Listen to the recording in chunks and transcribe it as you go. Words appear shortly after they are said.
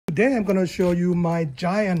Today I'm going to show you my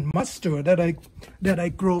giant mustard that I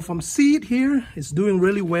grow from seed here. It's doing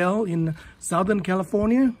really well in Southern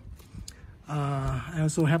California. I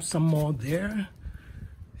also have some more there.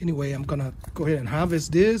 Anyway, I'm gonna go ahead and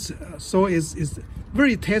harvest this. So it's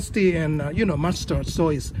very tasty, and mustard, so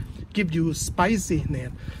it's give you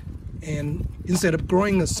spiciness. And instead of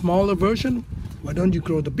growing a smaller version, why don't you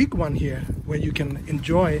grow the big one here, where you can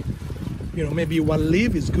enjoy, maybe one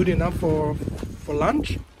leaf is good enough for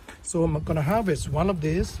lunch. So I'm gonna harvest one of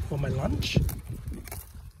these for my lunch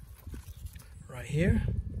right here.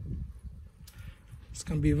 It's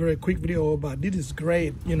gonna be a very quick video, but this is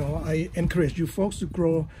great. I encourage you folks to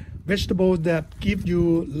grow vegetables that give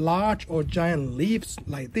you large or giant leaves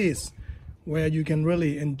like this, where you can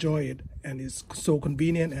really enjoy it, and it's so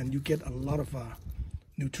convenient, and you get a lot of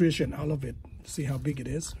nutrition out of it. See how big it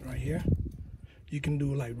is right here. You can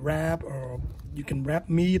do like wrap, or you can wrap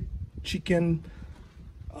meat, chicken,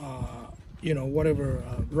 whatever,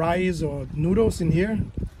 rice or noodles in here.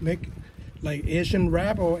 Make like Asian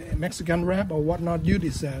wrap or Mexican wrap or whatnot. Use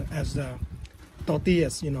this as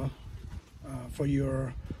tortillas, for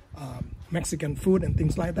your Mexican food and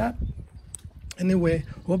things like that. Anyway,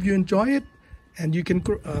 hope you enjoy it, and you can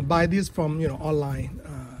buy this from online.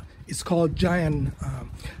 It's called giant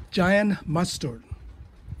mustard.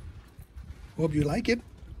 Hope you like it.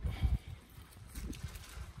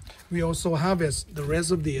 We also harvest the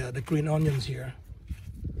rest of the green onions here.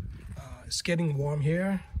 It's getting warm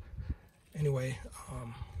here. Anyway,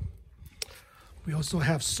 we also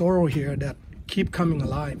have sorrel here that keep coming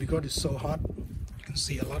alive because it's so hot. You can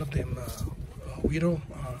see a lot of them wither,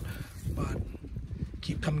 but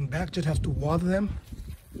keep coming back. Just have to water them.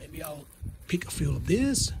 Maybe I'll pick a few of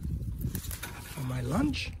this for my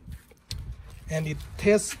lunch. And it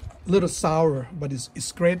tastes a little sour, but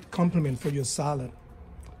it's great compliment for your salad.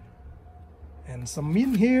 And some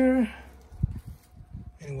mint here.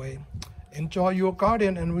 Anyway, enjoy your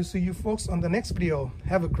garden, and we'll see you folks on the next video.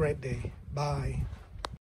 Have a great day. Bye.